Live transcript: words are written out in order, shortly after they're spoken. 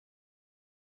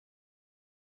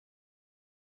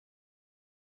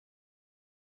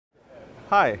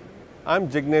Hi, I'm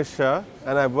Jignesh Shah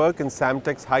and I work in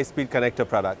Samtec's high-speed connector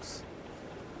products.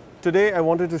 Today I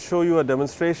wanted to show you a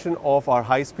demonstration of our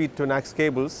high-speed twin-ax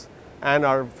cables and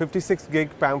our 56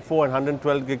 gig PAM4 and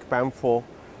 112 gig PAM4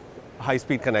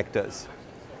 high-speed connectors.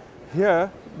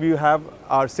 Here we have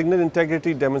our signal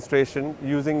integrity demonstration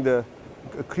using the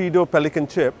Credo Pelican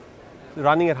chip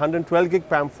running at 112 gig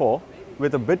PAM4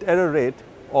 with a bit error rate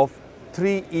of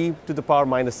 3e to the power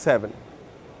minus 7.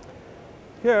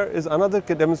 Here is another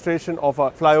demonstration of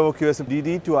our Flyover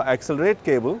QSFP-DD to our accelerate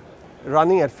cable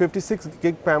running at 56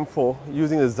 gig PAM4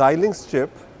 using the Xilinx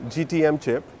chip, GTM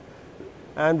chip,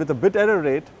 and with a bit error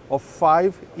rate of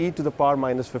 5e to the power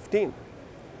minus 15.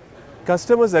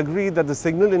 Customers agree that the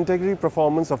signal integrity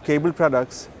performance of cable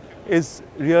products is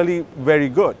really very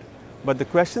good. But the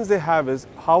questions they have is,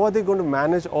 how are they going to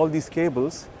manage all these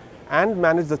cables and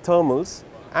manage the thermals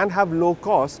and have low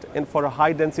cost for a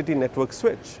high density network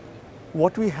switch?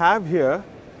 What we have here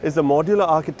is a modular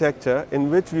architecture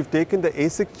in which we've taken the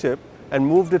ASIC chip and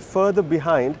moved it further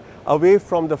behind away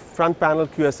from the front panel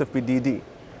QSFP-DD.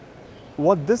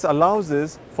 What this allows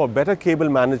is for better cable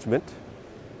management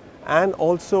and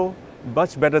also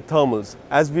much better thermals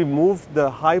as we move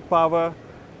the high power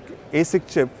ASIC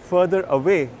chip further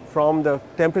away from the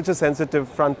temperature sensitive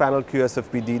front panel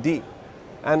QSFP-DD.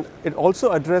 And it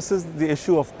also addresses the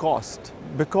issue of cost.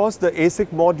 Because the ASIC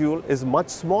module is much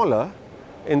smaller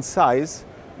in size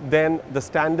than the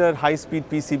standard high-speed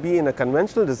PCB in a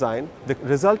conventional design, the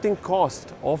resulting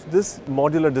cost of this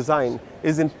modular design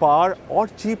is in par or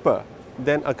cheaper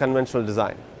than a conventional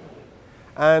design.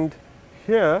 And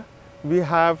here we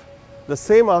have the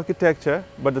same architecture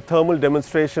but the thermal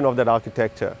demonstration of that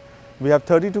architecture. We have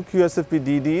 32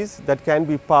 QSFP-DDs that can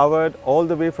be powered all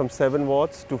the way from 7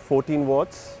 watts to 14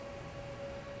 watts,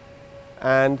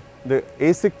 and the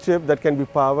ASIC chip that can be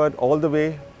powered all the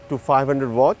way to 500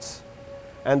 watts,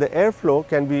 and the airflow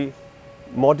can be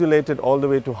modulated all the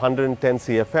way to 110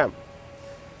 CFM.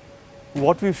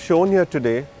 What we've shown here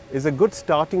today is a good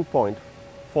starting point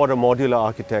for a modular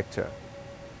architecture.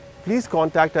 Please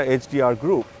contact our HDR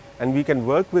group and we can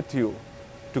work with you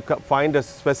to find a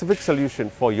specific solution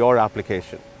for your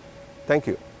application. Thank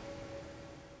you.